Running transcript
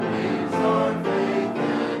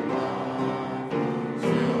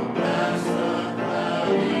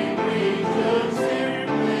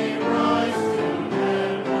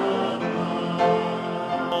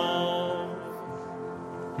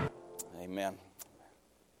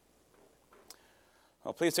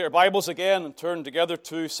Well, please take your Bibles again and turn together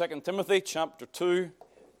to 2 Timothy chapter 2.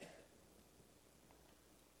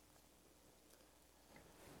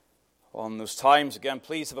 On those times, again,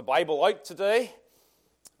 please have a Bible out today.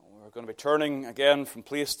 We're going to be turning again from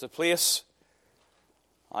place to place.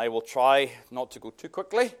 I will try not to go too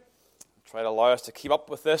quickly, try to allow us to keep up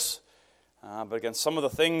with this. But again, some of the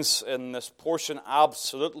things in this portion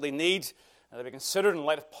absolutely need to be considered in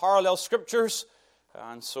light of parallel scriptures.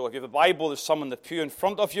 And so if you have a Bible, there's some in the pew in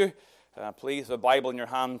front of you. Please have a Bible in your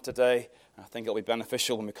hand today. I think it'll be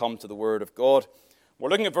beneficial when we come to the Word of God. We're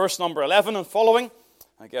looking at verse number 11 and following.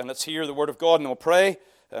 Again, let's hear the Word of God and we'll pray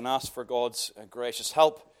and ask for God's gracious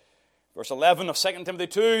help. Verse 11 of 2 Timothy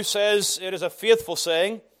 2 says, "It is a faithful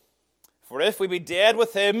saying, for if we be dead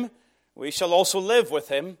with him, we shall also live with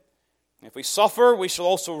him. If we suffer, we shall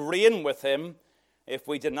also reign with him. If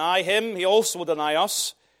we deny him, he also will deny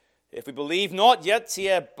us. If we believe not, yet he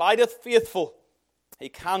abideth faithful. He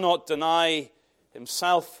cannot deny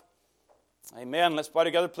himself." Amen. Let's bow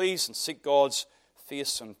together, please, and seek God's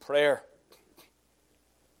face in prayer.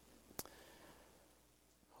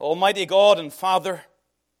 Almighty God and Father,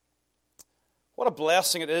 what a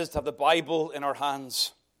blessing it is to have the Bible in our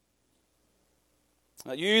hands.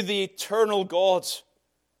 That you, the eternal God,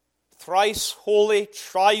 thrice holy,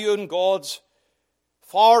 triune God,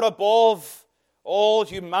 far above all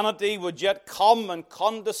humanity, would yet come and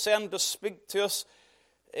condescend to speak to us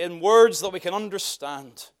in words that we can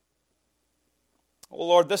understand. Oh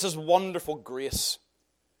Lord, this is wonderful grace.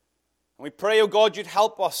 And we pray, oh God, you'd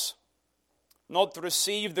help us not to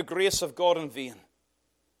receive the grace of God in vain,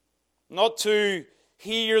 not to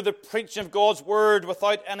hear the preaching of God's word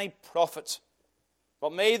without any profit,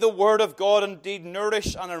 but may the word of God indeed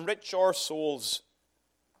nourish and enrich our souls.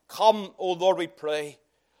 Come, O Lord, we pray.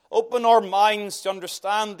 Open our minds to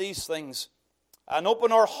understand these things, and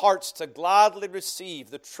open our hearts to gladly receive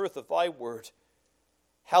the truth of thy word.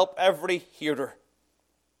 Help every hearer.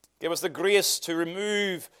 Give us the grace to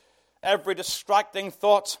remove every distracting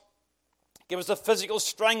thought. Give us the physical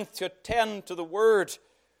strength to attend to the word,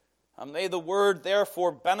 and may the word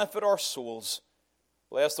therefore benefit our souls.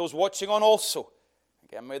 Bless those watching on also.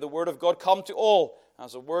 Again, may the word of God come to all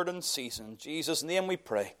as a word in season. In Jesus' name we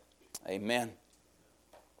pray. Amen.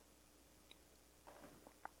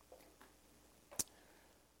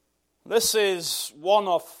 This is one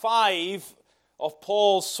of 5 of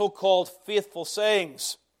Paul's so-called faithful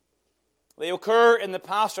sayings. They occur in the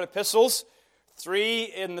pastoral epistles, 3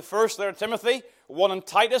 in the first letter of Timothy, 1 in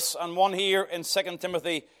Titus, and 1 here in 2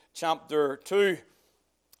 Timothy chapter 2.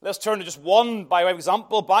 Let's turn to just one by way of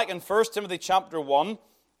example. Back in 1 Timothy chapter 1,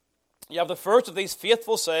 you have the first of these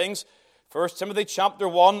faithful sayings, 1 Timothy chapter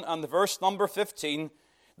 1 and the verse number 15.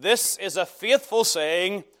 "This is a faithful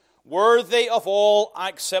saying, worthy of all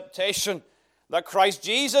acceptation, that Christ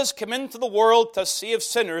Jesus came into the world to save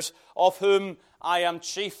sinners, of whom I am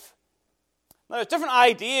chief." Now, there's different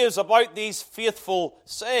ideas about these faithful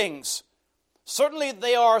sayings. Certainly,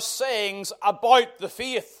 they are sayings about the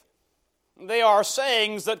faith. They are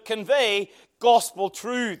sayings that convey gospel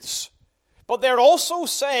truths. But they're also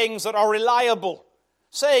sayings that are reliable,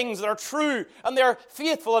 sayings that are true, and they're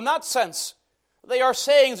faithful in that sense. They are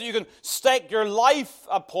sayings that you can stake your life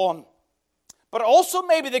upon. But it also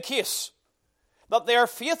may be the case that they are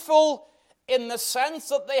faithful in the sense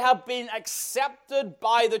that they have been accepted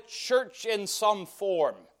by the church in some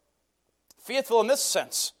form. Faithful in this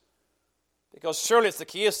sense, because surely it's the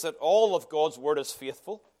case that all of God's word is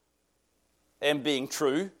faithful in being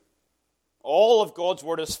true. All of God's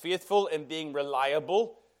word is faithful in being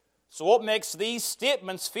reliable. So what makes these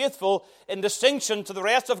statements faithful in distinction to the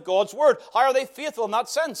rest of God's word? How are they faithful in that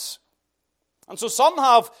sense? And so some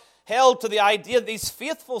have held to the idea that these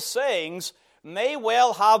faithful sayings may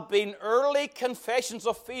well have been early confessions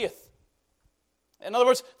of faith. In other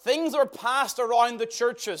words, things that are passed around the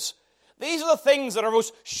churches. These are the things that are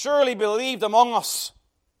most surely believed among us.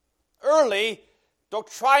 Early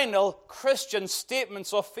doctrinal Christian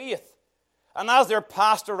statements of faith. And as they're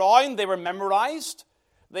passed around, they were memorized.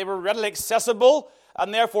 They were readily accessible,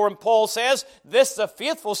 and therefore when Paul says, "This is a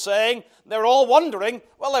faithful saying," they're all wondering,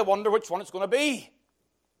 well, I wonder which one it's going to be.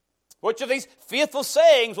 Which of these faithful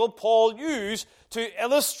sayings will Paul use to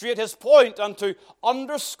illustrate his point and to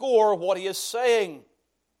underscore what he is saying?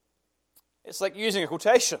 It's like using a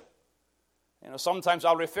quotation. Sometimes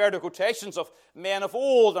I'll refer to quotations of men of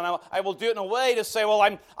old, and I will do it in a way to say, well,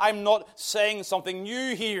 I'm not saying something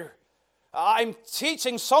new here. I'm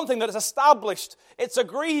teaching something that is established. It's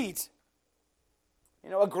agreed.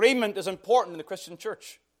 Agreement is important in the Christian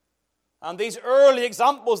church. And these early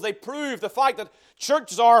examples, they prove the fact that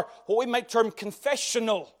churches are what we might term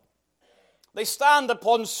confessional. They stand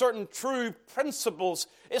upon certain true principles.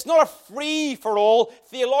 It's not a free-for-all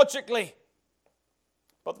theologically.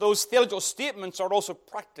 But those theological statements are also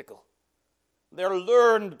practical. They're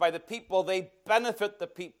learned by the people. They benefit the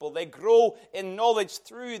people. They grow in knowledge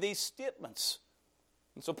through these statements.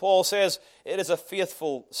 And so Paul says it is a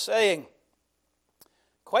faithful saying.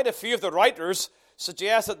 Quite a few of the writers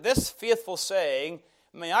suggest that this faithful saying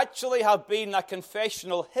may actually have been a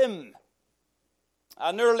confessional hymn,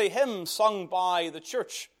 an early hymn sung by the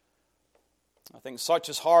church. I think such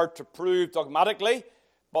is hard to prove dogmatically,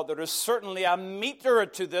 but there is certainly a meter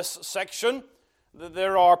to this section.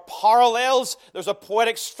 There are parallels. There's a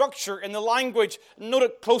poetic structure in the language. Note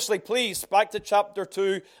it closely, please. Back to chapter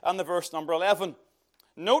 2 and the verse number 11.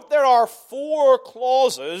 Note there are 4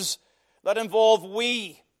 clauses that involve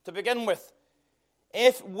we to begin with.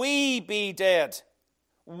 If we be dead,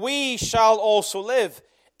 we shall also live.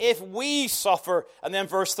 If we suffer, and then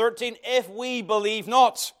verse 13, if we believe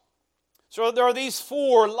not. So there are these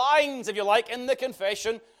 4 lines, if you like, in the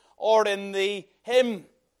confession or in the hymn.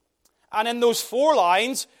 And in those 4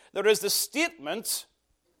 lines, there is the statement,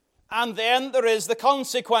 and then there is the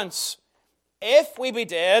consequence. If we be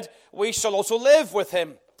dead, we shall also live with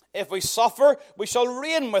him. If we suffer, we shall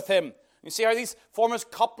reign with him. You see how these form as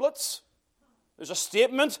couplets? There's a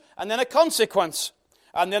statement and then a consequence.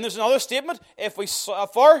 And then there's another statement. If we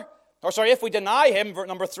if we deny him, verse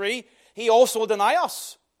number 3, he also will deny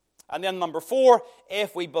us. And then number 4,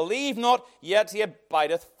 if we believe not, yet he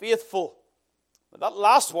abideth faithful. But that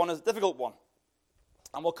last one is a difficult one.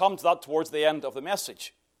 And we'll come to that towards the end of the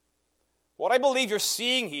message. What I believe you're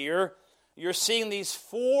seeing here, you're seeing these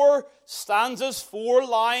 4 stanzas, 4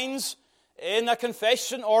 lines in a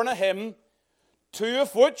confession or in a hymn, 2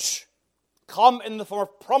 of which come in the form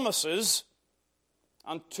of promises,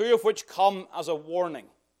 and 2 of which come as a warning.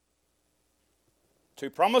 2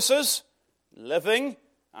 promises, living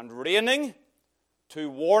and reigning. 2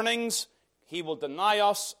 warnings, he will deny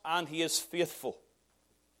us and he is faithful.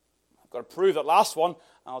 I've got to prove that last one, and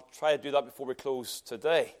I'll try to do that before we close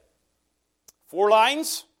today. 4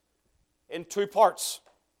 lines in 2 parts.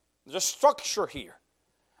 There's a structure here.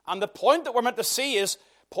 And the point that we're meant to see is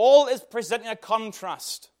Paul is presenting a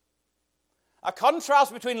contrast. A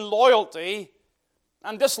contrast between loyalty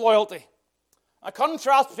and disloyalty. A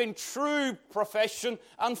contrast between true profession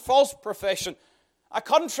and false profession. A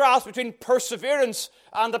contrast between perseverance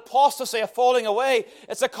and apostasy, a falling away.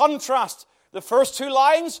 It's a contrast. The first 2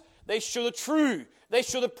 lines, they show the true. They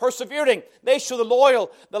show the persevering. They show the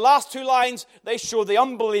loyal. The last 2 lines, they show the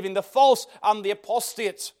unbelieving, the false, and the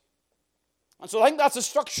apostate. And so I think that's the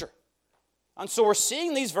structure. And so we're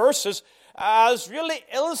seeing these verses as really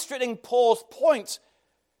illustrating Paul's point,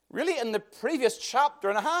 really in the previous chapter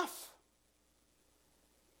and a half.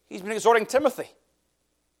 He's been exhorting Timothy,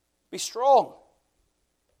 be strong.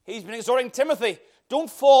 He's been exhorting Timothy, don't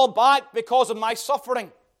fall back because of my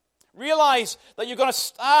suffering. Realize that you're going to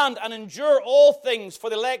stand and endure all things for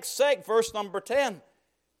the elect's sake, verse number 10.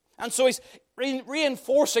 And so he's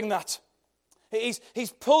reinforcing that.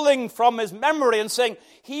 He's pulling from his memory and saying,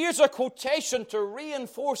 here's a quotation to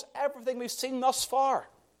reinforce everything we've seen thus far.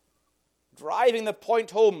 Driving the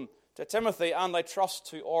point home to Timothy and I trust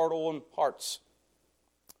to our own hearts.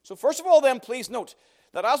 So first of all then, please note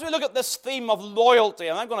that as we look at this theme of loyalty,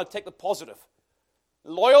 and I'm going to take the positive,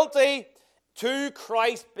 loyalty to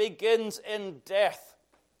Christ begins in death.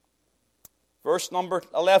 Verse number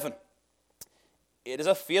 11. It is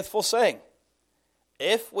a faithful saying.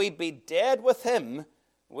 If we be dead with him,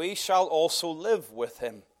 we shall also live with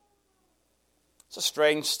him. It's a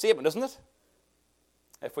strange statement, isn't it?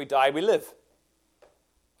 If we die, we live.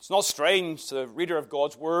 It's not strange to the reader of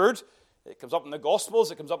God's word. It comes up in the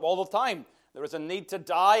Gospels. It comes up all the time. There is a need to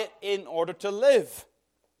die in order to live.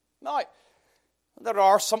 Now, there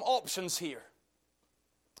are some options here.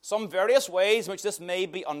 Some various ways in which this may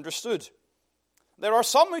be understood. There are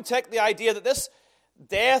some who take the idea that this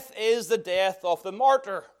death is the death of the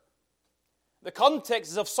martyr. The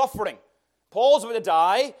context is of suffering. Paul's about to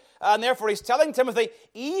die, and therefore he's telling Timothy,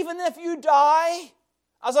 even if you die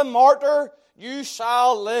as a martyr, you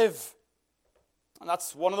shall live. And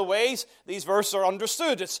that's one of the ways these verses are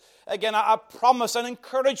understood. It's, again, a promise, an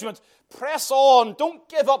encouragement. Press on. Don't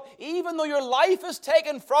give up. Even though your life is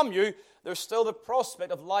taken from you, there's still the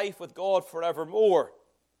prospect of life with God forevermore.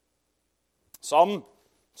 Some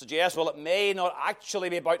suggest, well, it may not actually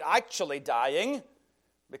be about actually dying,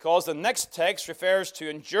 because the next text refers to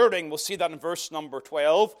enduring. We'll see that in verse number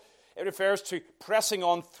 12. It refers to pressing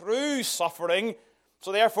on through suffering.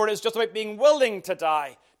 So therefore, it is just about being willing to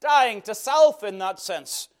die. Dying to self in that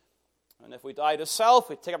sense. And if we die to self,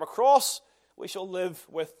 we take up a cross, we shall live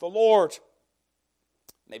with the Lord.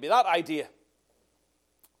 Maybe that idea.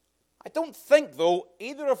 I don't think, though,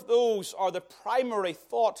 either of those are the primary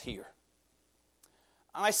thought here.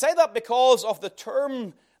 And I say that because of the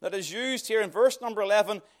term that is used here in verse number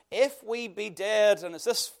 11, if we be dead, and it's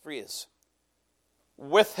this phrase,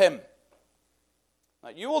 with him. Now,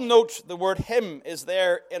 you will note the word him is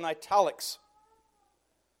there in italics.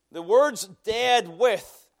 The words dead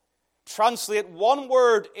with translate one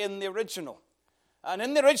word in the original. And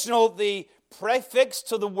in the original, the prefix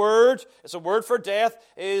to the word, it's a word for death,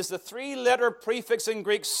 is the three-letter prefix in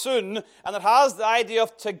Greek sun, and it has the idea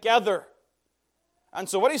of together. And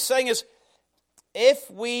so what he's saying is,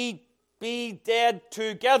 if we be dead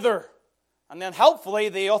together. And then helpfully,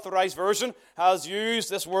 the Authorized Version has used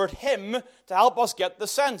this word him to help us get the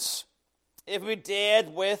sense. If we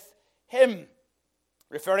dead with him.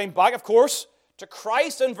 Referring back, of course, to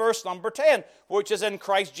Christ in verse number 10, which is in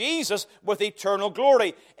Christ Jesus with eternal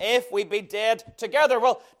glory. If we be dead together.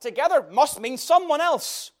 Well, together must mean someone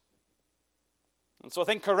else. And so I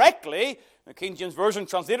think correctly, the King James Version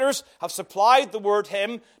translators have supplied the word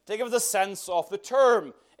him to give us a sense of the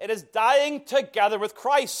term. It is dying together with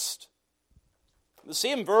Christ. The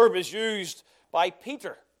same verb is used by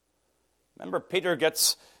Peter. Remember, Peter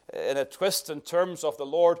gets in a twist in terms of the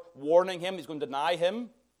Lord warning him. He's going to deny him.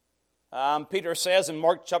 Peter says in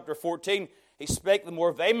Mark chapter 14, he spake the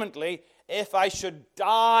more vehemently, if I should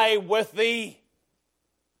die with thee,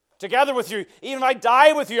 together with you. Even if I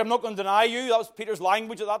die with you, I'm not going to deny you. That was Peter's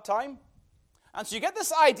language at that time. And so you get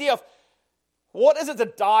this idea of what is it to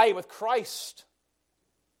die with Christ?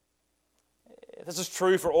 If this is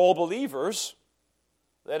true for all believers,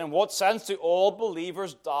 then in what sense do all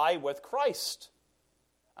believers die with Christ?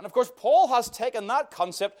 And of course, Paul has taken that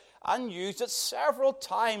concept and used it several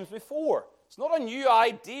times before. It's not a new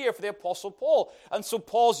idea for the Apostle Paul. And so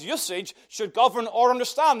Paul's usage should govern our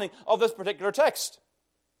understanding of this particular text.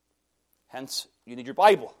 Hence, you need your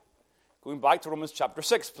Bible. Going back to Romans chapter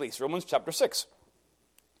 6, please. Romans chapter 6.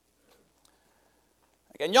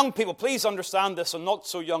 Again, young people, please understand this, and not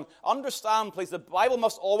so young. Understand, please, the Bible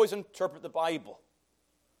must always interpret the Bible.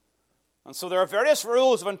 And so there are various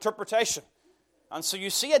rules of interpretation. And so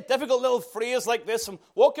you see a difficult little phrase like this, and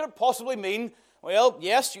what could it possibly mean? Well,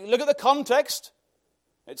 yes, you look at the context.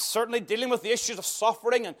 It's certainly dealing with the issues of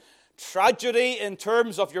suffering and tragedy in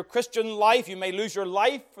terms of your Christian life. You may lose your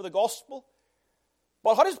life for the gospel.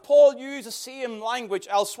 But how does Paul use the same language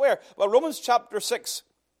elsewhere? Well, Romans chapter 6,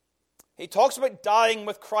 he talks about dying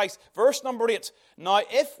with Christ. Verse number 8, now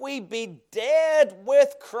if we be dead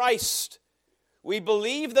with Christ, we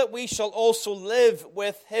believe that we shall also live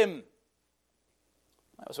with him.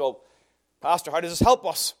 Well, Pastor, how does this help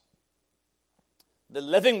us? The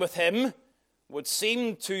living with him would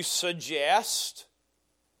seem to suggest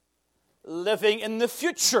living in the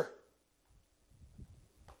future.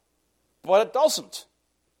 But it doesn't.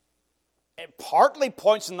 It partly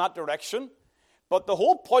points in that direction, but the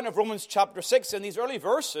whole point of Romans chapter 6 in these early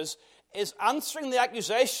verses is answering the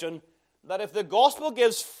accusation that if the gospel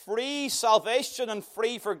gives free salvation and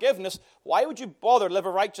free forgiveness, why would you bother live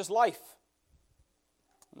a righteous life?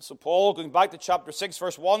 And so Paul, going back to chapter 6,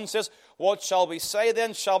 verse 1, says, what shall we say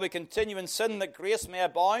then? Shall we continue in sin that grace may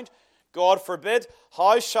abound? God forbid.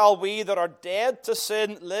 How shall we that are dead to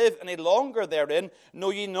sin live any longer therein?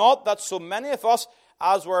 Know ye not that so many of us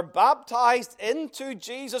as were baptized into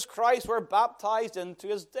Jesus Christ were baptized into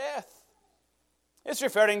his death? It's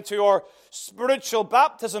referring to our spiritual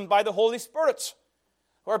baptism by the Holy Spirit,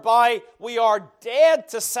 whereby we are dead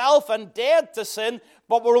to self and dead to sin,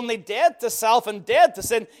 but we're only dead to self and dead to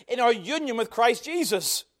sin in our union with Christ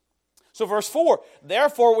Jesus. So verse 4,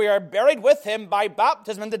 therefore we are buried with him by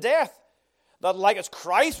baptism into death, that like as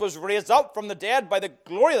Christ was raised up from the dead by the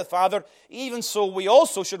glory of the Father, even so we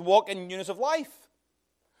also should walk in newness of life.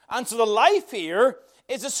 And so the life here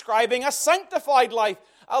is describing a sanctified life,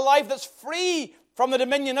 a life that's free from the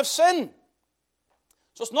dominion of sin.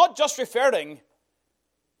 So it's not just referring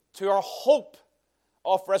to our hope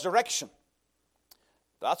of resurrection.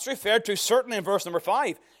 That's referred to certainly in verse number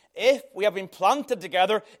 5. If we have been planted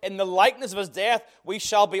together in the likeness of his death, we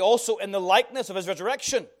shall be also in the likeness of his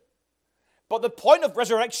resurrection. But the point of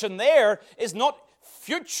resurrection there is not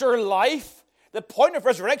future life. The point of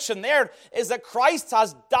resurrection there is that Christ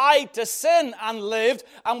has died to sin and lived,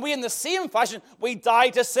 and we in the same fashion, we die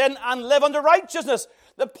to sin and live unto righteousness.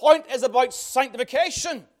 The point is about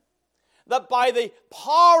sanctification. That by the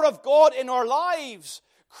power of God in our lives,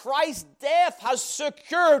 Christ's death has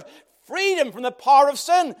secured freedom from the power of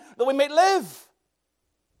sin, that we may live.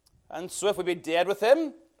 And so if we be dead with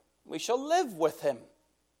him, we shall live with him.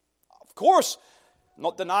 Of course,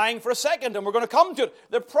 not denying for a second, and we're going to come to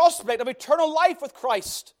it, the prospect of eternal life with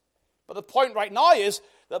Christ. But the point right now is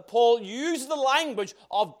that Paul uses the language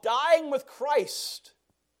of dying with Christ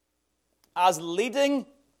as leading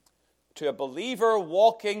to a believer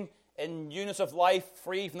walking in newness of life,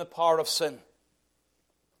 free from the power of sin.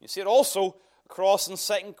 You see it also across in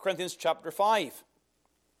 2 Corinthians chapter 5.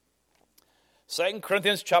 2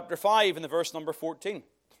 Corinthians chapter 5 in the verse number 14.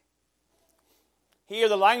 Here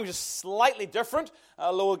the language is slightly different,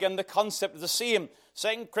 although again the concept is the same.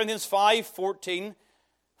 2 Corinthians 5:14.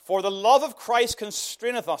 For the love of Christ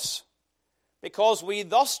constraineth us, because we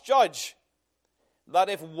thus judge, that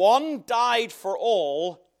if one died for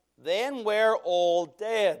all, then we're all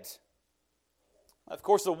dead. Of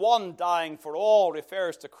course, the one dying for all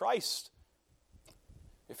refers to Christ.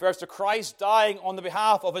 Refers to Christ dying on the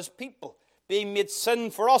behalf of his people, being made sin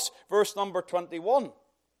for us, verse number 21.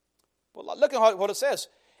 But look at what it says.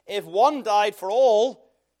 If one died for all,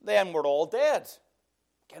 then we're all dead.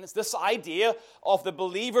 Again, it's this idea of the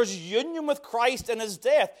believer's union with Christ in his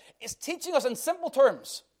death. It's teaching us in simple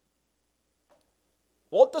terms.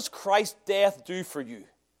 What does Christ's death do for you?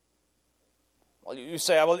 Well, you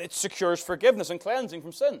say, well, it secures forgiveness and cleansing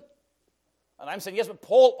from sin. And I'm saying, yes, but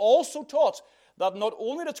Paul also taught that not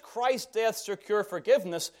only does Christ's death secure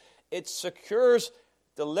forgiveness, it secures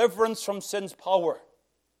deliverance from sin's power.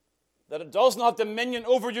 That it does not have dominion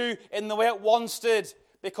over you in the way it once did.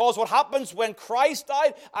 Because what happens when Christ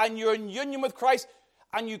died and you're in union with Christ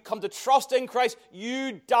and you come to trust in Christ,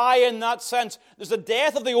 you die in that sense. There's the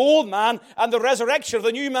death of the old man and the resurrection of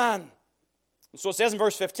the new man. And so it says in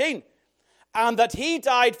verse 15, and that he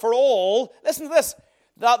died for all, listen to this,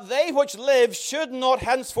 that they which live should not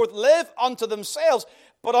henceforth live unto themselves,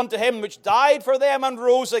 but unto him which died for them and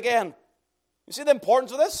rose again. You see the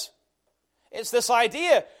importance of this? It's this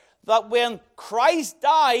idea that when Christ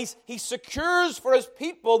dies, he secures for his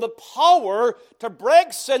people the power to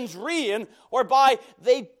break sin's reign, whereby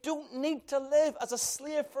they don't need to live as a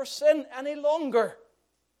slave for sin any longer.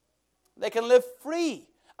 They can live free,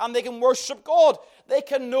 and they can worship God. They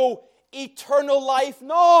can know eternal life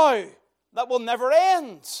now that will never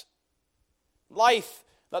end. Life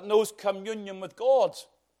that knows communion with God.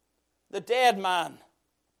 The dead man,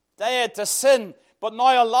 dead to sin, but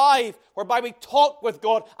now alive, whereby we talk with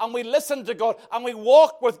God, and we listen to God, and we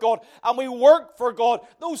walk with God, and we work for God.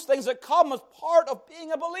 Those things that come as part of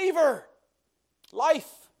being a believer.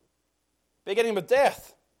 Life, beginning with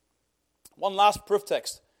death. One last proof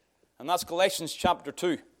text, and that's Galatians chapter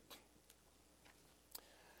 2.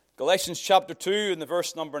 Galatians chapter 2 in the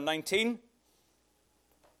verse number 19.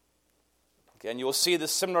 Again, you will see the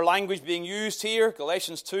similar language being used here.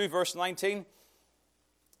 Galatians 2 verse 19.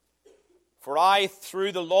 For I,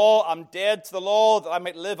 through the law, am dead to the law, that I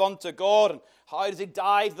might live unto God. And how does he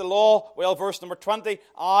die to the law? Well, verse number 20,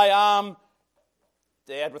 I am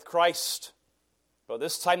dead with Christ. But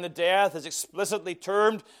this time the death is explicitly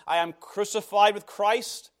termed, I am crucified with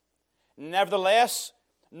Christ. Nevertheless,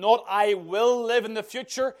 not I will live in the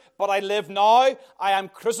future, but I live now. I am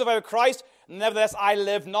crucified with Christ. Nevertheless, I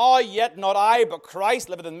live now, yet not I, but Christ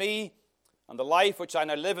liveth in me. And the life which I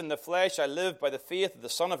now live in the flesh, I live by the faith of the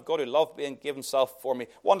Son of God who loved me and gave himself for me.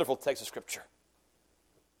 Wonderful text of Scripture.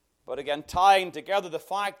 But again, tying together the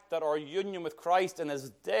fact that our union with Christ in his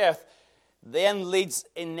death then leads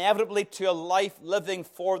inevitably to a life living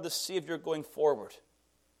for the Savior going forward.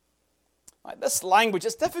 Right, this language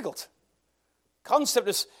is difficult. Concept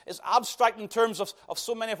is abstract in terms of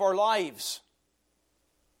so many of our lives.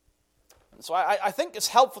 And so I think it's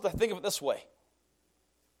helpful to think of it this way.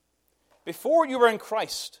 Before you were in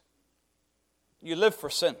Christ, you lived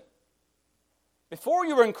for sin. Before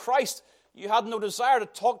you were in Christ, you had no desire to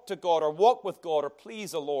talk to God or walk with God or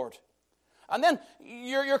please the Lord. And then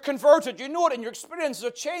you're converted. You know it, and your experiences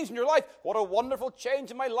are changed in your life. What a wonderful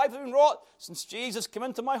change in my life has been wrought since Jesus came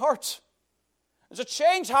into my heart. As a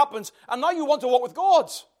change happens, and now you want to walk with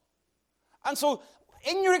God. And so,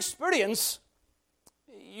 in your experience,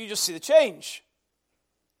 you just see the change.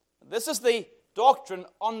 This is the doctrine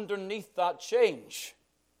underneath that change.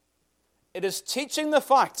 It is teaching the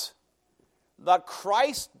fact that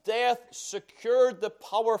Christ's death secured the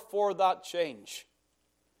power for that change.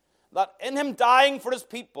 That in him dying for his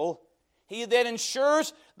people, he then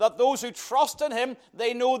ensures that those who trust in him,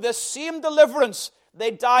 they know the same deliverance.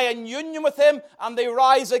 They die in union with him and they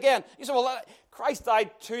rise again. You say, well, Christ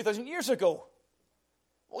died 2,000 years ago.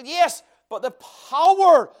 Well, yes, but the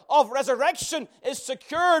power of resurrection is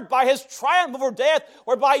secured by his triumph over death,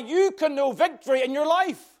 whereby you can know victory in your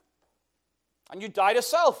life. And you die to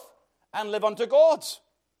self and live unto God.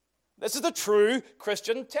 This is the true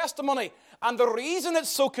Christian testimony. And the reason it's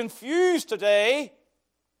so confused today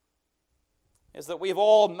is that we have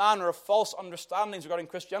all manner of false understandings regarding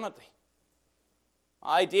Christianity.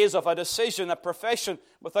 Ideas of a decision, a profession,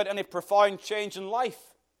 without any profound change in life.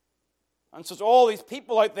 And so there's all these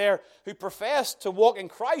people out there who profess to walk in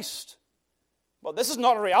Christ, but this is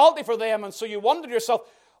not a reality for them, and so you wonder to yourself,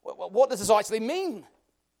 what does this actually mean?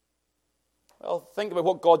 Well, think about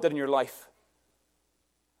what God did in your life.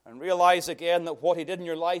 And realize again that what He did in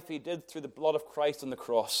your life, He did through the blood of Christ on the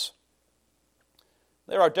cross.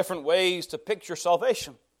 There are different ways to picture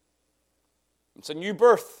salvation. It's a new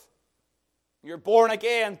birth. You're born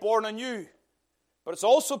again, born anew. But it's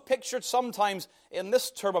also pictured sometimes in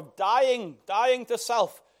this term of dying to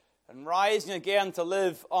self, and rising again to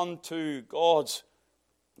live unto God.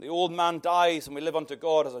 The old man dies and we live unto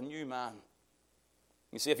God as a new man.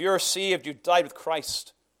 You see, if you're saved, you died with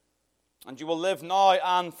Christ. And you will live now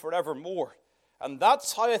and forevermore. And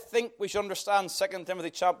that's how I think we should understand 2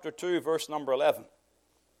 Timothy chapter 2, verse number 11.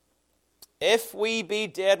 If we be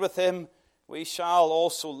dead with Him, we shall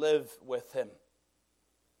also live with Him.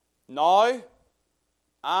 Now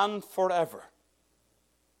and forever.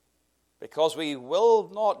 Because we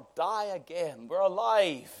will not die again. We're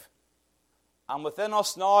alive. And within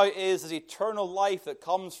us now is this eternal life that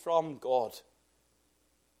comes from God.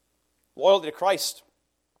 Loyalty to Christ.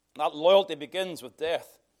 That loyalty begins with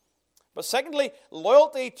death. But secondly,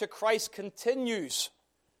 loyalty to Christ continues.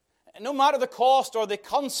 And no matter the cost or the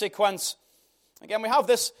consequence. Again, we have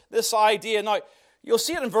this idea. Now, you'll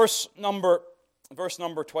see it in verse number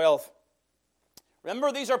 12.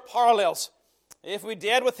 Remember, these are parallels. If we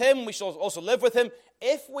dead with Him, we shall also live with Him.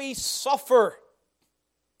 If we suffer,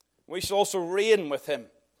 we shall also reign with Him.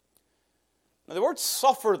 Now, the word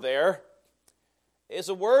suffer there is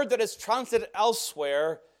a word that is translated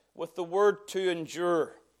elsewhere with the word to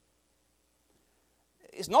endure.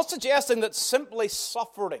 It's not suggesting that simply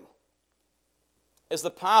suffering is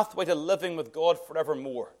the pathway to living with God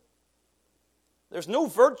forevermore. There's no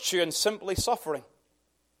virtue in simply suffering.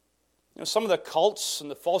 Some of the cults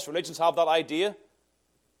and the false religions have that idea,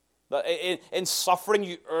 that in suffering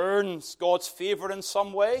you earn God's favor in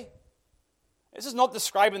some way. This is not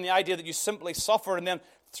describing the idea that you simply suffer and then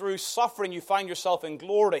through suffering you find yourself in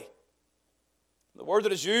glory. The word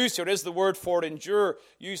that is used here is the word for endure,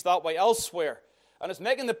 used that way elsewhere. And it's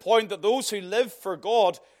making the point that those who live for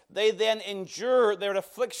God, they then endure their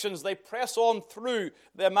afflictions. They press on through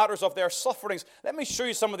the matters of their sufferings. Let me show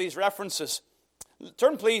you some of these references.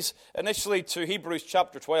 Turn, please, initially to Hebrews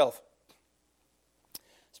chapter 12.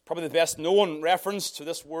 It's probably the best known reference to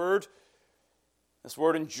this word. This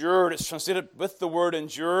word endured. It's translated with the word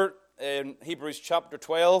endure in Hebrews chapter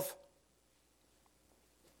 12.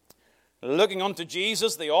 Looking unto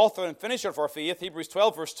Jesus, the author and finisher of our faith, Hebrews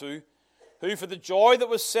 12, verse 2, who for the joy that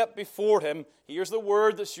was set before Him, here's the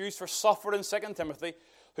word that's used for suffer in 2 Timothy,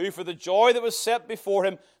 who for the joy that was set before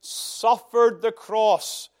Him suffered the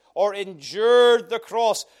cross, or endured the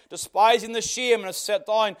cross, despising the shame, and is set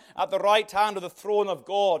down at the right hand of the throne of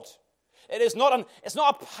God. It's not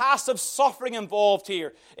a passive suffering involved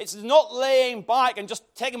here. It's not laying back and just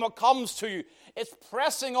taking what comes to you. It's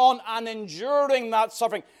pressing on and enduring that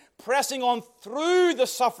suffering, pressing on through the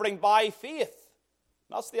suffering by faith.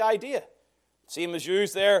 That's the idea. Same as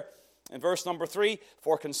used there in verse number 3.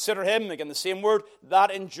 For consider Him, again the same word,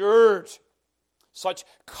 that endured such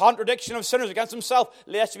contradiction of sinners against Himself,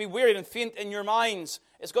 lest you be wearied and faint in your minds.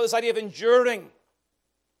 It's got this idea of enduring.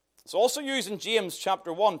 It's also used in James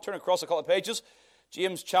chapter 1. Turn across a couple of pages.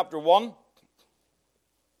 James chapter 1.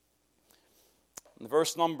 In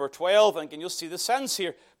verse number 12, and you'll see the sense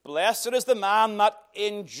here. Blessed is the man that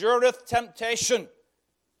endureth temptation.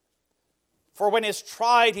 For when he is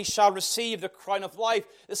tried, he shall receive the crown of life.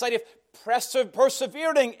 This idea of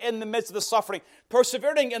persevering in the midst of the suffering,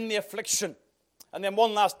 persevering in the affliction. And then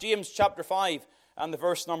one last, James chapter 5 and the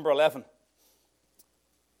verse number 11.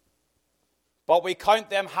 But we count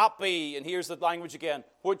them happy, and here's the language again,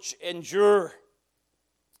 which endure.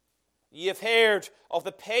 Ye have heard of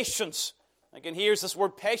the patience. Again, here's this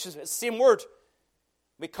word patience. It's the same word.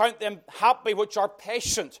 We count them happy which are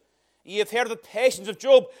patient. Ye have heard of the patience of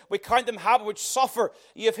Job. We count them happy which suffer.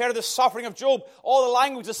 Ye have heard of the suffering of Job. All the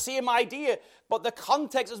language, the same idea, but the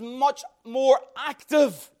context is much more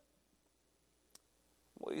active.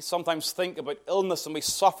 We sometimes think about illness and we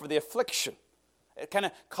suffer the affliction. It kind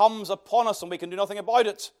of comes upon us and we can do nothing about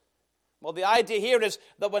it. Well, the idea here is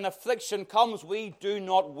that when affliction comes, we do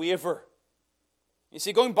not waver. You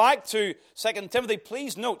see, going back to 2 Timothy,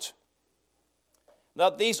 please note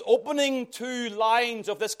that these opening 2 lines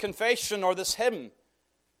of this confession or this hymn,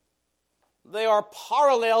 they are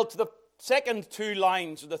parallel to the second 2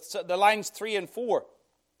 lines, the lines 3 and 4.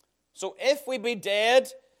 So if we be dead,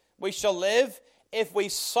 we shall live. If we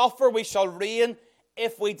suffer, we shall reign.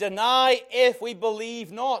 If we deny, if we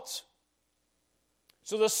believe not.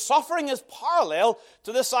 So the suffering is parallel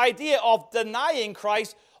to this idea of denying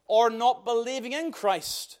Christ or not believing in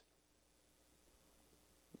Christ.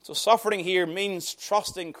 So suffering here means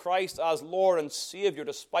trusting Christ as Lord and Savior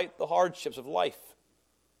despite the hardships of life.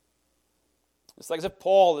 It's like as if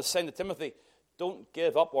Paul is saying to Timothy, don't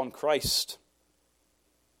give up on Christ.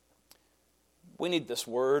 We need this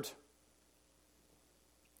word.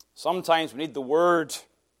 Sometimes we need the word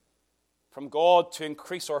from God to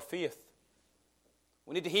increase our faith.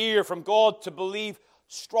 We need to hear from God to believe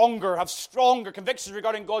stronger, have stronger convictions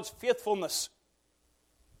regarding God's faithfulness.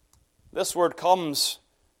 This word comes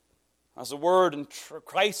as a word in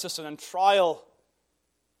crisis and in trial.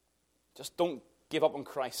 Just don't give up on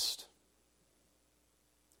Christ.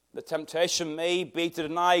 The temptation may be to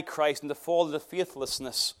deny Christ and to fall into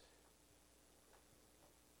faithlessness.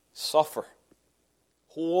 Suffer.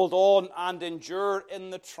 Hold on and endure in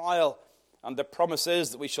the trial. And the promise is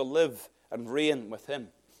that we shall live and reign with Him.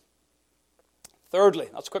 Thirdly,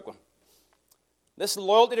 that's a quick one. This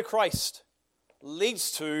loyalty to Christ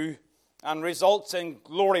leads to and results in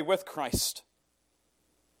glory with Christ.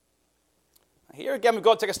 Here again, we've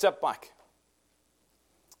got to take a step back.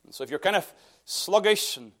 And so if you're kind of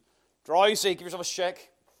sluggish and drowsy, give yourself a shake.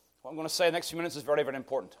 What I'm going to say in the next few minutes is very, very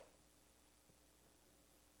important.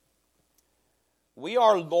 We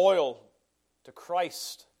are loyal to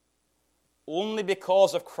Christ only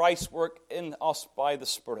because of Christ's work in us by the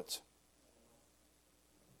Spirit.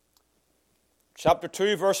 Chapter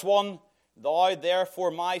 2, verse 1, Thou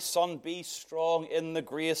therefore, my son, be strong in the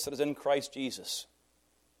grace that is in Christ Jesus.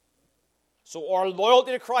 So our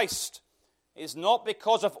loyalty to Christ is not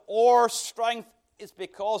because of our strength, it's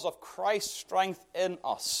because of Christ's strength in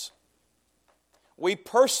us. We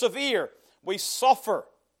persevere, we suffer,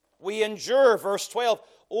 we endure, verse 12,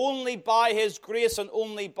 only by His grace and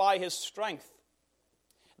only by His strength.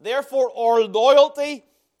 Therefore, our loyalty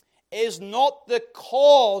is not the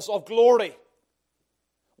cause of glory.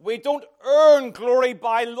 We don't earn glory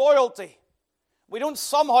by loyalty. We don't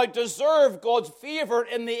somehow deserve God's favor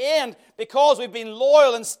in the end because we've been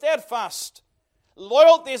loyal and steadfast.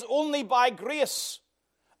 Loyalty is only by grace,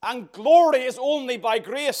 and glory is only by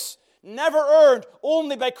grace. Never earned,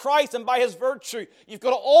 only by Christ and by His virtue. You've got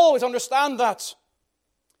to always understand that.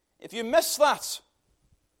 If you miss that,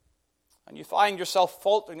 and you find yourself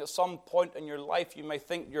faltering at some point in your life, you may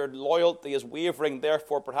think your loyalty is wavering,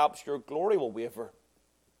 therefore perhaps your glory will waver.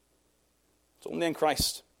 It's only in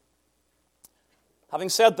Christ. Having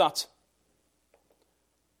said that,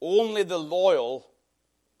 only the loyal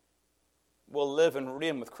will live and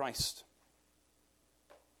reign with Christ.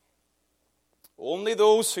 Only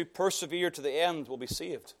those who persevere to the end will be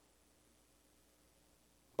saved.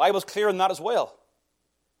 The Bible's clear in that as well.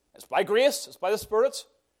 It's by grace, it's by the Spirit.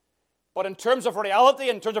 But in terms of reality,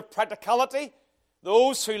 in terms of practicality,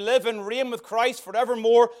 those who live and reign with Christ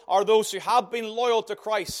forevermore are those who have been loyal to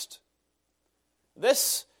Christ.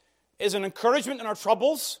 This is an encouragement in our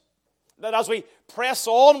troubles, that as we press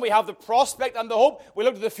on, we have the prospect and the hope. We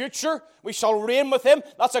look to the future, we shall reign with Him.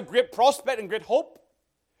 That's a great prospect and great hope.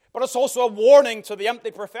 But it's also a warning to the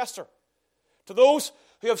empty professor, to those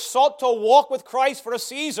who have sought to walk with Christ for a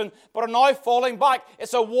season but are now falling back.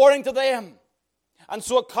 It's a warning to them. And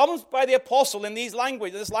so it comes by the apostle in this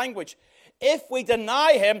language. If we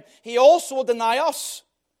deny Him, He also will deny us.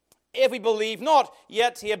 If we believe not,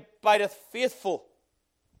 yet He abideth faithful.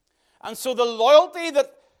 And so the loyalty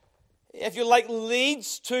that, if you like,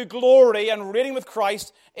 leads to glory and reigning with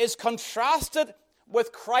Christ is contrasted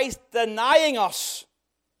with Christ denying us.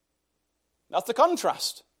 That's the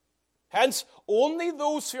contrast. Hence, only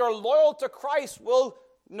those who are loyal to Christ will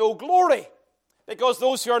know glory. Because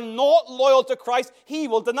those who are not loyal to Christ, He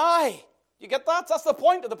will deny. You get that? That's the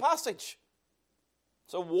point of the passage.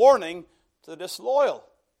 It's a warning to the disloyal.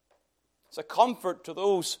 It's a comfort to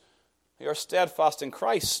those who are steadfast in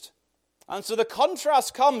Christ. And so the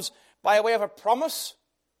contrast comes by way of a promise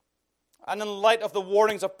and in light of the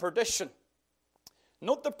warnings of perdition.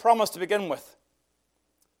 Note the promise to begin with.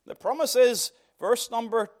 The promise is, verse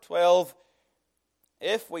number 12,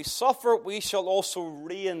 if we suffer, we shall also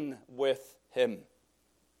reign with Him.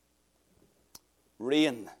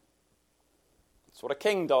 Reign. That's what a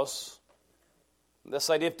king does. This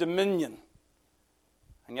idea of dominion.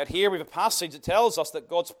 And yet here we have a passage that tells us that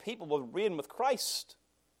God's people will reign with Christ.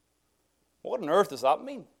 What on earth does that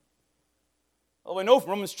mean? Well, we know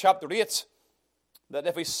from Romans chapter 8 that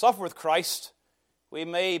if we suffer with Christ, we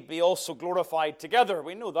may be also glorified together.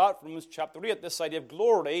 We know that from Romans chapter 8, this idea of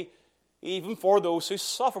glory, even for those who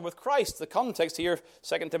suffer with Christ. The context here,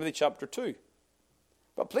 2 Timothy chapter 2.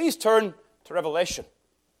 But please turn to Revelation.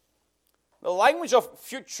 The language of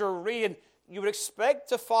future reign you would expect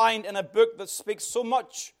to find in a book that speaks so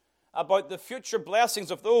much about the future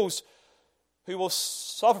blessings of those who will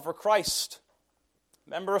suffer for Christ.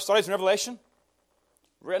 Remember our studies in Revelation?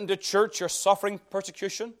 Written to church who are suffering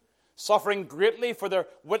persecution, suffering greatly for their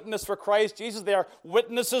witness for Christ Jesus. They are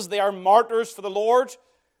witnesses, they are martyrs for the Lord.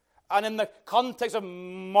 And in the context of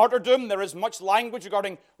martyrdom, there is much language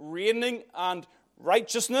regarding reigning and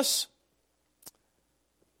righteousness.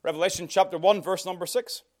 Revelation chapter 1, verse number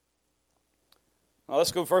 6. Now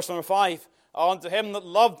let's go to verse number 5. Unto him that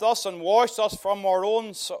loved us and washed us from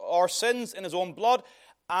our sins in his own blood,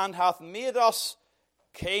 and hath made us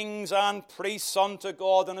kings and priests unto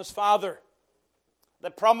God and his Father.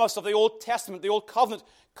 The promise of the Old Testament, the Old Covenant,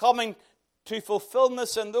 coming to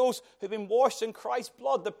fulfillment in those who've been washed in Christ's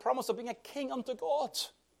blood. The promise of being a king unto God.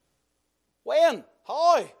 When?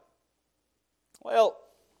 How? Well,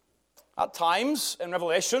 at times in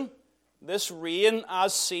Revelation, this reign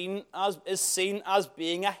is seen as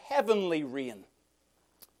being a heavenly reign.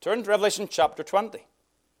 Turn to Revelation chapter 20.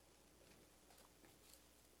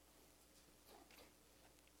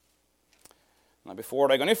 Now,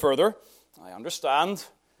 before I go any further, I understand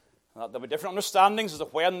that there'll be different understandings as to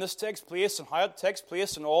when this takes place and how it takes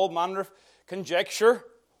place and all manner of conjecture.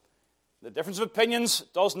 The difference of opinions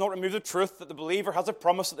does not remove the truth that the believer has a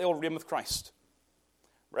promise that they will reign with Christ.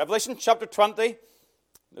 Revelation chapter 20,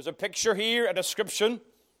 there's a picture here, a description.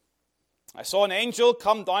 I saw an angel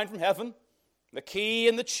come down from heaven, the key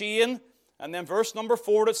and the chain, and then verse number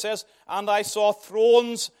 4 it says, and I saw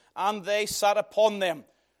thrones, and they sat upon them.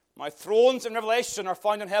 Now, thrones in Revelation are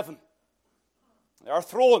found in heaven. There are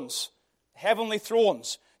thrones, heavenly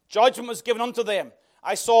thrones. Judgment was given unto them.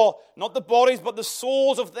 I saw not the bodies, but the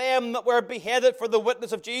souls of them that were beheaded for the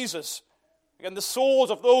witness of Jesus. Again, the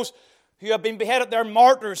souls of those who have been beheaded, they're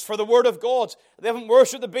martyrs for the word of God. They haven't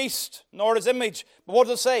worshipped the beast, nor his image. But what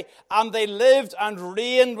does it say? And they lived and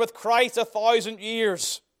reigned with Christ 1,000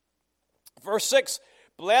 years. Verse 6,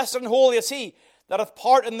 blessed and holy is he that hath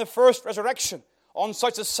part in the first resurrection. On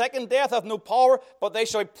such a second death hath no power, but they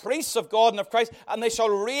shall be priests of God and of Christ, and they shall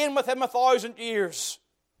reign with him 1,000 years.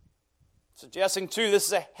 Suggesting too, this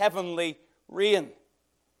is a heavenly reign.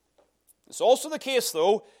 It's also the case,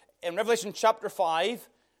 though, in Revelation chapter 5,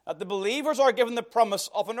 that the believers are given the promise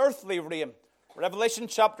of an earthly reign. Revelation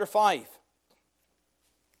chapter 5.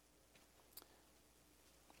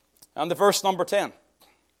 And the verse number 10.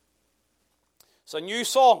 It's a new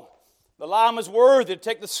song. The Lamb is worthy to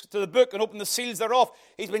take this to the book and open the seals thereof.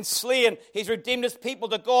 He's been slain. He's redeemed his people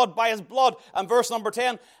to God by his blood. And verse number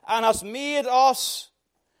 10, and has made us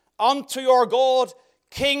unto our God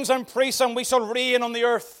kings and priests, and we shall reign on the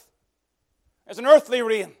earth. It's an earthly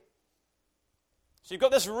reign. So you've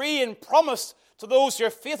got this reign promised to those who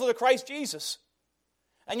are faithful to Christ Jesus.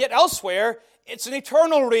 And yet elsewhere, it's an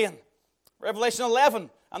eternal reign. Revelation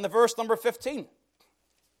 11 and the verse number 15.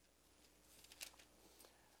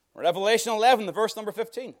 Revelation 11, the verse number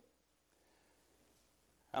 15.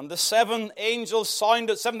 And the seventh angel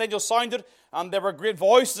sounded, and there were great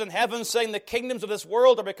voices in heaven saying, the kingdoms of this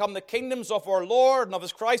world are become the kingdoms of our Lord and of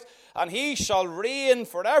his Christ, and he shall reign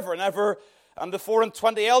forever and ever. And the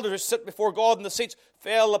 24 elders who sit before God in the seats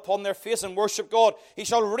fell upon their face and worship God. He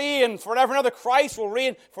shall reign forever and ever. Christ will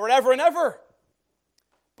reign forever and ever.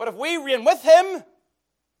 But if we reign with him,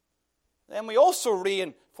 then we also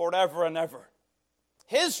reign forever and ever.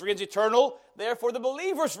 His reign is eternal, therefore the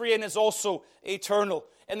believer's reign is also eternal,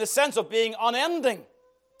 in the sense of being unending.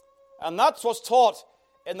 And that's what's taught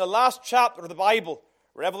in the last chapter of the Bible,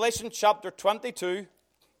 Revelation chapter 22,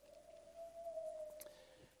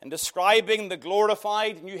 in describing the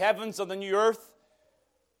glorified new heavens and the new earth.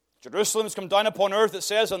 Jerusalem has come down upon earth, it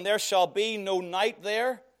says, and there shall be no night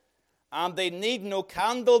there, and they need no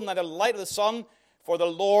candle, neither light of the sun, for the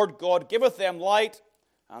Lord God giveth them light,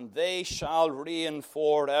 and they shall reign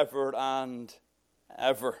forever and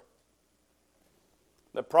ever.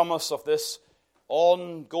 The promise of this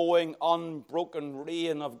ongoing, unbroken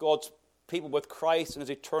reign of God's people with Christ in his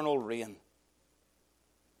eternal reign.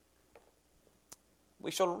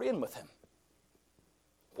 We shall reign with him.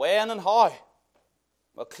 When and how?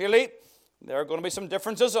 Well, clearly, there are going to be some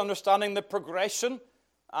differences understanding the progression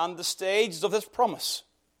and the stages of this promise.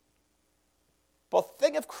 But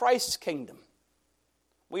think of Christ's kingdom.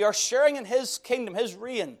 We are sharing in his kingdom, his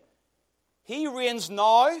reign. He reigns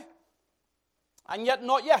now, and yet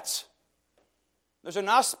not yet. There's an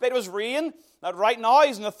aspect of his reign that right now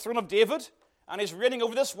he's on the throne of David, and he's reigning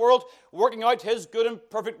over this world, working out his good and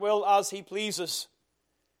perfect will as he pleases.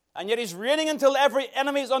 And yet he's reigning until every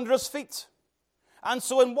enemy is under his feet. And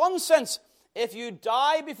so in one sense, If you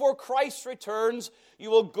die before Christ returns, you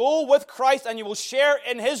will go with Christ and you will share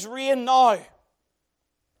in his reign now.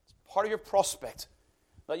 It's part of your prospect,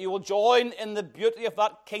 that you will join in the beauty of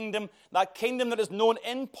that kingdom that is known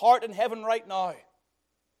in part in heaven right now.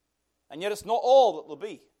 And yet it's not all that will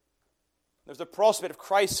be. There's the prospect of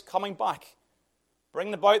Christ coming back,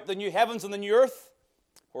 bringing about the new heavens and the new earth,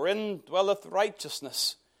 wherein dwelleth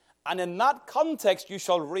righteousness. And in that context you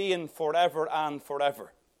shall reign forever and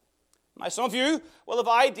forever. Now some of you will have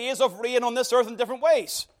ideas of reign on this earth in different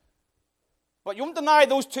ways. But you won't deny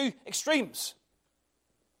those two extremes.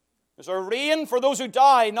 There's a reign for those who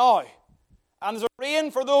die now. And there's a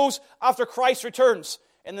reign for those after Christ returns.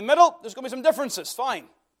 In the middle, there's going to be some differences, fine.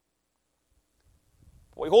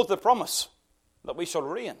 But we hold to the promise that we shall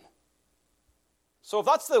reign. So if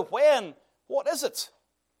that's the when, what is it?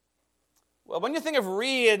 Well, when you think of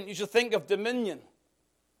reign, you should think of dominion.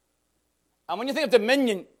 And when you think of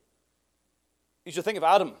dominion, you should think of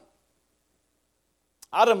Adam.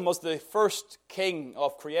 Adam was the first king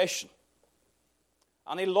of creation.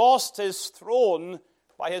 And he lost his throne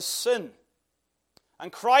by his sin.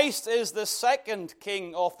 And Christ is the second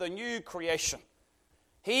king of the new creation.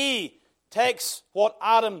 He takes what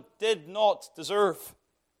Adam did not deserve.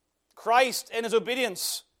 Christ, in his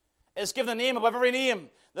obedience, is given the name above every name,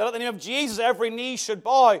 that at the name of Jesus every knee should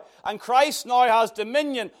bow. And Christ now has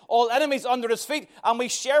dominion, all enemies under his feet, and we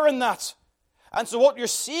share in that. And so what you're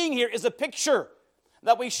seeing here is a picture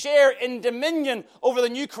that we share in dominion over the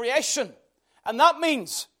new creation. And that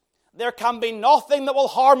means there can be nothing that will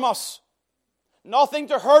harm us, nothing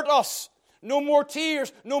to hurt us, no more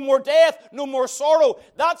tears, no more death, no more sorrow.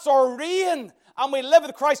 That's our reign. And we live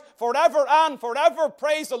with Christ forever and forever,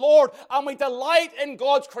 praise the Lord. And we delight in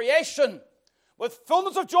God's creation with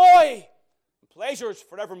fullness of joy and pleasures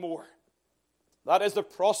forevermore. That is the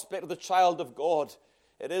prospect of the child of God.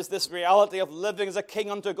 It is this reality of living as a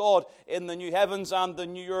king unto God in the new heavens and the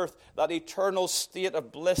new earth, that eternal state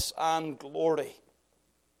of bliss and glory.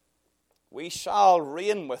 We shall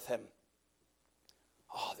reign with him.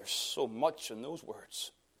 Oh, there's so much in those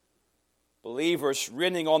words. Believers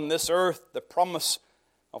reigning on this earth, the promise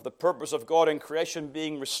of the purpose of God in creation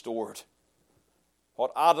being restored.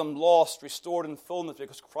 What Adam lost, restored in fullness,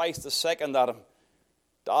 because Christ, the second Adam,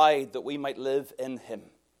 died that we might live in him.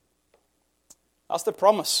 That's the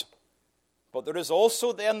promise. But there is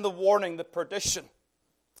also then the warning, the perdition.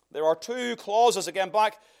 There are two clauses, again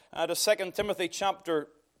back to 2 Timothy chapter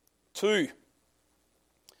 2.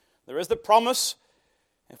 There is the promise,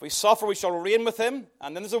 if we suffer we shall reign with him.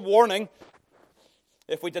 And then there's a warning,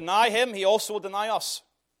 if we deny him, he also will deny us.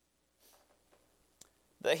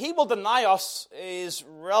 That he will deny us is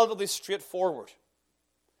relatively straightforward,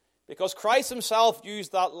 because Christ himself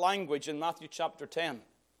used that language in Matthew chapter 10.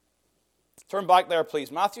 Turn back there,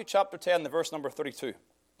 please. Matthew chapter 10, the verse number 32.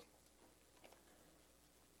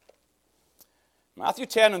 Matthew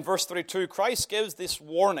 10 and verse 32, Christ gives this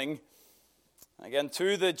warning, again,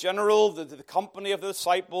 to the general, the company of the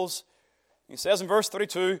disciples. He says in verse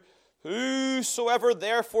 32, whosoever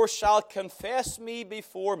therefore shall confess me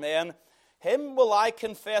before men, him will I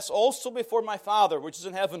confess also before my Father, which is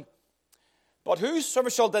in heaven. But whosoever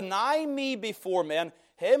shall deny me before men,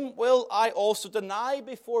 him will I also deny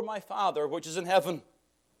before my Father, which is in heaven.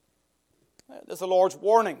 There's the Lord's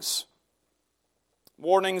warnings.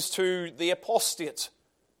 Warnings to the apostate,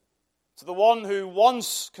 to the one who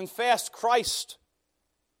once confessed Christ.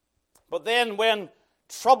 But then when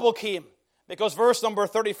trouble came, because verse number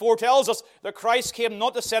 34 tells us that Christ came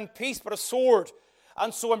not to send peace but a sword.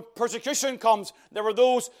 And so when persecution comes, there are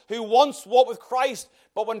those who once walked with Christ,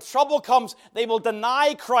 but when trouble comes, they will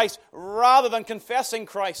deny Christ rather than confessing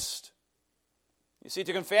Christ. You see,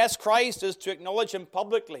 to confess Christ is to acknowledge him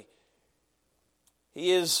publicly.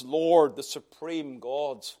 He is Lord, the supreme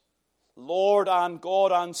God. Lord and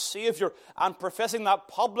God and Savior. And professing that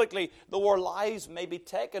publicly, though our lives may be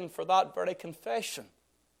taken for that very confession.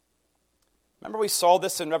 Remember we saw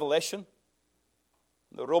this in Revelation?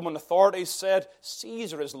 The Roman authorities said,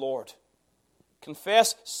 Caesar is Lord.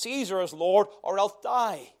 Confess Caesar as Lord or else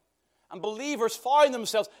die. And believers find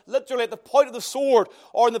themselves literally at the point of the sword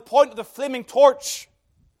or in the point of the flaming torch.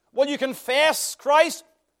 Will you confess Christ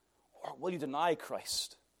or will you deny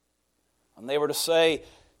Christ? And they were to say,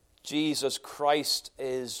 Jesus Christ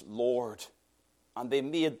is Lord. And they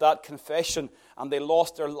made that confession and they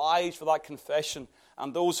lost their lives for that confession.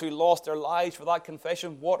 And those who lost their lives for that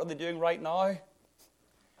confession, what are they doing right now?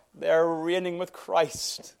 They're reigning with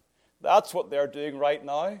Christ. That's what they're doing right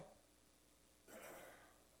now.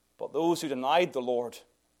 But those who denied the Lord,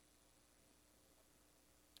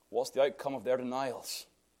 what's the outcome of their denials?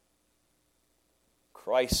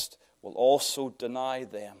 Christ will also deny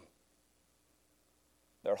them.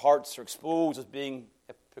 Their hearts are exposed as being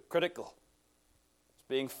hypocritical, as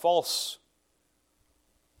being false.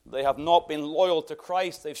 They have not been loyal to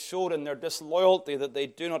Christ. They've showed in their disloyalty that they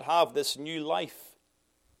do not have this new life.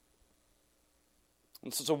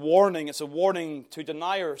 And so it's a warning. It's a warning to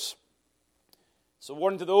deniers. It's a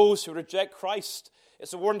warning to those who reject Christ.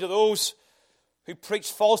 It's a warning to those who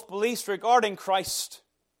preach false beliefs regarding Christ.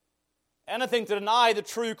 Anything to deny the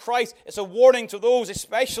true Christ. It's a warning to those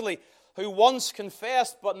especially who once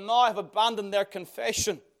confessed but now have abandoned their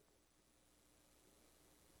confession.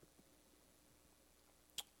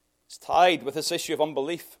 It's tied with this issue of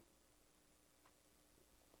unbelief.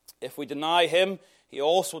 If we deny him, he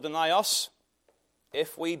also will deny us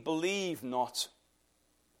if we believe not.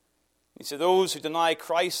 You see, those who deny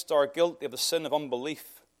Christ are guilty of the sin of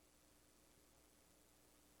unbelief.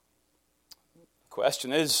 The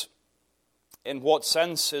question is, in what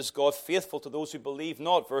sense is God faithful to those who believe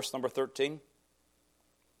not? Verse number 13.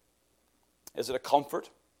 Is it a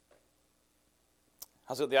comfort?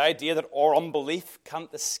 Has it the idea that our unbelief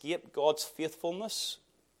can't escape God's faithfulness?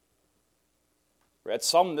 Read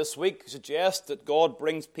some this week who suggest that God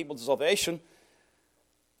brings people to salvation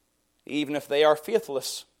even if they are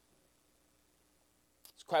faithless.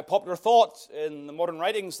 It's quite a popular thought in the modern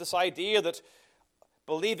writings, this idea that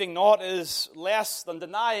believing not is less than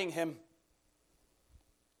denying him.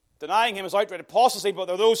 Denying him is outright apostasy, but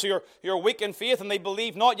there are those who are weak in faith and they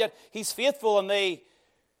believe not, yet he's faithful and they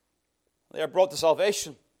are brought to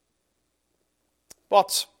salvation.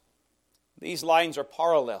 But these lines are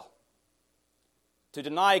parallel. To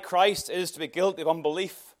deny Christ is to be guilty of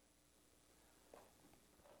unbelief.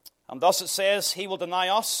 And thus it says, he will deny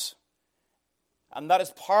us. And that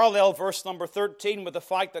is parallel, verse number 13, with the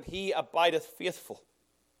fact that he abideth faithful.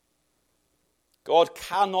 God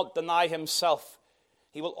cannot deny himself.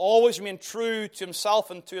 He will always remain true to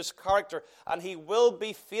himself and to his character, and he will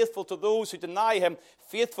be faithful to those who deny him,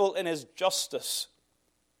 faithful in his justice,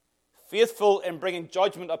 faithful in bringing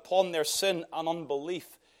judgment upon their sin and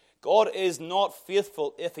unbelief. God is not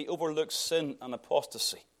faithful if he overlooks sin and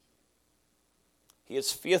apostasy. He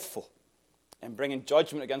is faithful in bringing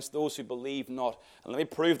judgment against those who believe not. And let me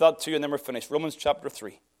prove that to you, and then we're finished. Romans chapter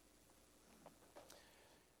 3.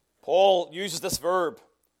 Paul uses this verb,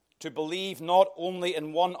 to believe not, only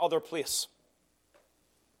in one other place.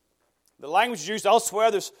 The language is used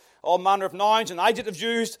elsewhere. There's all manner of nouns and adjectives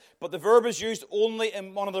used, but the verb is used only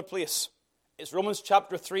in one other place. It's Romans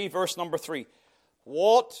chapter 3, verse number 3.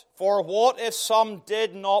 For what if some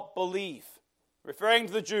did not believe? Referring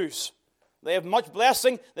to the Jews. They have much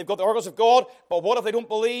blessing. They've got the oracles of God. But what if they don't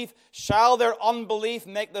believe? Shall their unbelief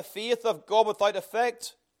make the faith of God without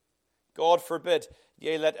effect? God forbid.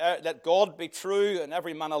 Yea, let God be true and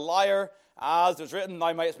every man a liar. As it is written,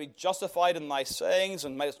 thou mightest be justified in thy sayings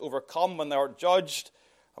and mightest overcome when thou art judged.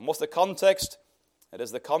 And what's the context? It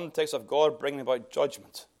is the context of God bringing about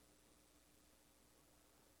judgment.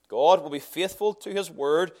 God will be faithful to his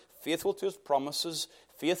word, faithful to his promises,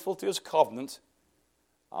 faithful to his covenant.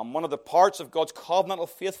 And one of the parts of God's covenantal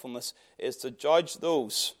faithfulness is to judge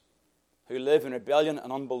those who live in rebellion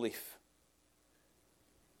and unbelief.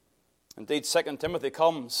 Indeed, 2 Timothy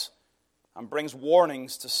comes and brings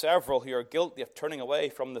warnings to several who are guilty of turning away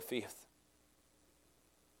from the faith.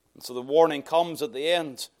 And so the warning comes at the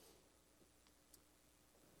end.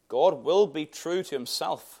 God will be true to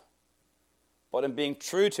himself, but in being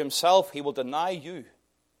true to himself, he will deny you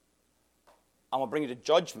and will bring you to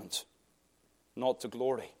judgment, not to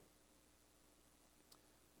glory.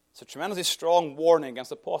 It's a tremendously strong warning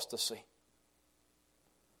against apostasy.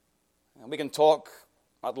 And we can talk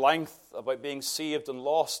at length about being saved and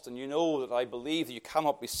lost, and you know that I believe that you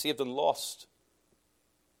cannot be saved and lost.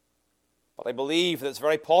 But I believe that it's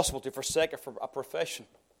very possible to forsake a profession,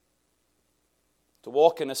 to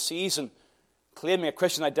walk in a season claiming a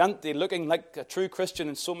Christian identity, looking like a true Christian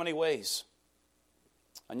in so many ways.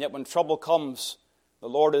 And yet when trouble comes, the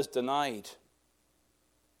Lord is denied.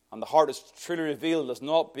 And the heart is truly revealed as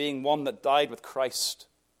not being one that died with Christ.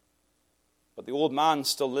 But the old man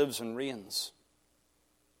still lives and reigns.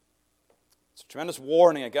 It's a tremendous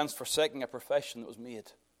warning against forsaking a profession that was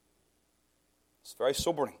made. It's very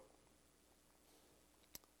sobering.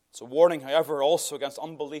 It's a warning, however, also against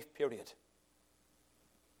unbelief, period.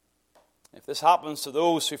 If this happens to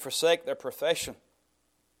those who forsake their profession,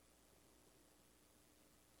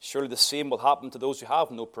 surely the same will happen to those who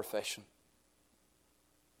have no profession,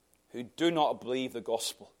 who do not believe the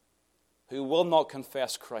gospel, who will not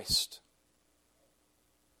confess Christ.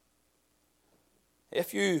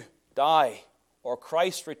 If you die or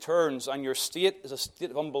Christ returns and your state is a state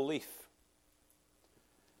of unbelief,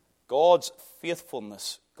 God's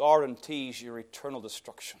faithfulness guarantees your eternal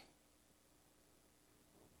destruction.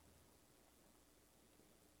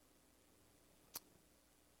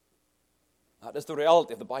 That is the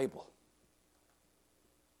reality of the Bible.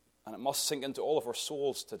 And it must sink into all of our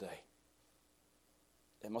souls today.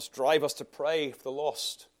 It must drive us to pray for the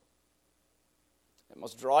lost. It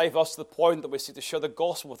must drive us to the point that we seek to share the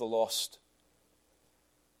gospel with the lost.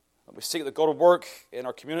 That we seek that God will work in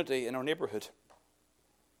our community, in our neighborhood.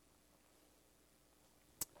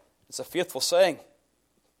 It's a faithful saying.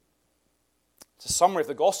 It's a summary of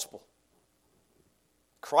the gospel.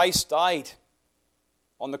 Christ died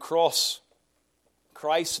on the cross.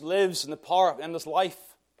 Christ lives in the power of endless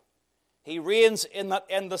life. He reigns in that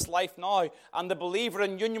endless life now. And the believer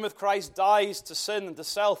in union with Christ dies to sin and to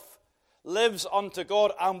self, lives unto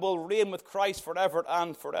God, and will reign with Christ forever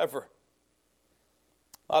and forever.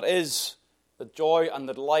 That is the joy and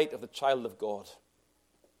the delight of the child of God.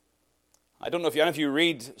 I don't know if any of you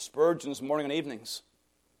read Spurgeon's morning and evenings,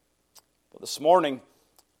 but this morning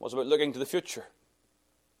was about looking to the future.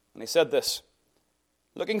 And he said this: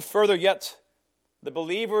 looking further yet, the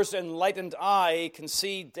believer's enlightened eye can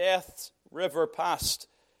see death's river past,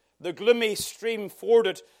 the gloomy stream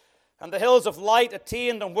forded, and the hills of light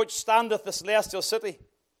attained on which standeth the celestial city.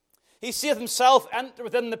 He seeth himself enter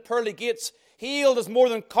within the pearly gates, healed as more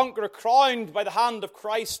than conqueror, crowned by the hand of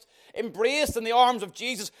Christ, embraced in the arms of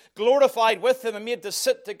Jesus, glorified with him, and made to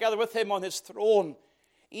sit together with him on his throne,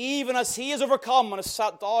 even as he is overcome and has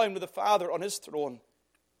sat down with the Father on his throne.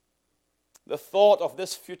 The thought of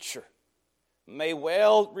this future may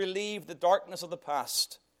well relieve the darkness of the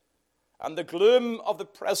past and the gloom of the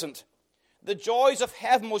present. The joys of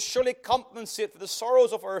heaven will surely compensate for the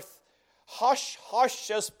sorrows of earth. Hush, hush,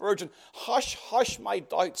 says Spurgeon, hush, hush, my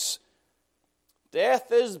doubts.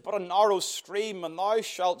 Death is but a narrow stream, and thou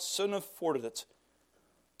shalt soon have forded it.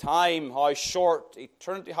 Time, how short,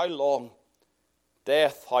 eternity, how long.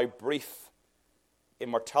 Death, how brief.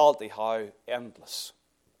 Immortality, how endless.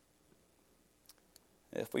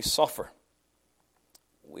 If we suffer,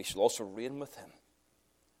 we shall also reign with him.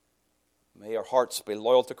 May our hearts be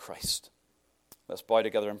loyal to Christ. Let's bow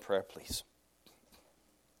together in prayer, please.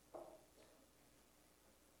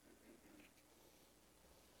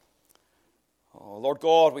 Oh, Lord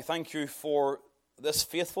God, we thank you for this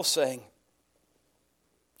faithful saying,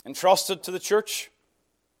 entrusted to the church,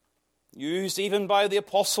 used even by the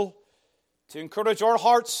apostle to encourage our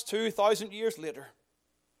hearts 2,000 years later.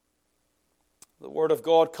 The word of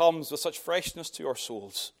God comes with such freshness to our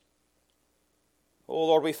souls. Oh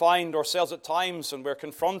Lord, we find ourselves at times when we're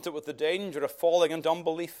confronted with the danger of falling into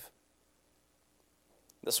unbelief.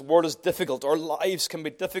 This word is difficult. Our lives can be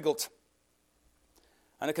difficult.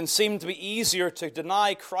 And it can seem to be easier to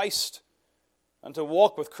deny Christ than to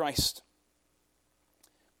walk with Christ.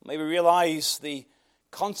 May we realize the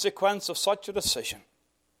consequence of such a decision.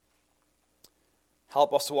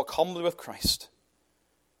 Help us to walk humbly with Christ.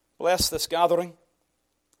 Bless this gathering.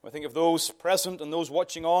 We think of those present and those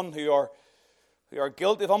watching on who are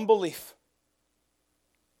guilty of unbelief.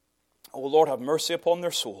 Oh Lord, have mercy upon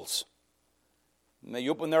their souls. May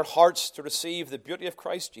you open their hearts to receive the beauty of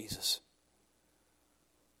Christ Jesus.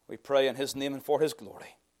 We pray in his name and for his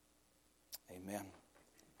glory. Amen.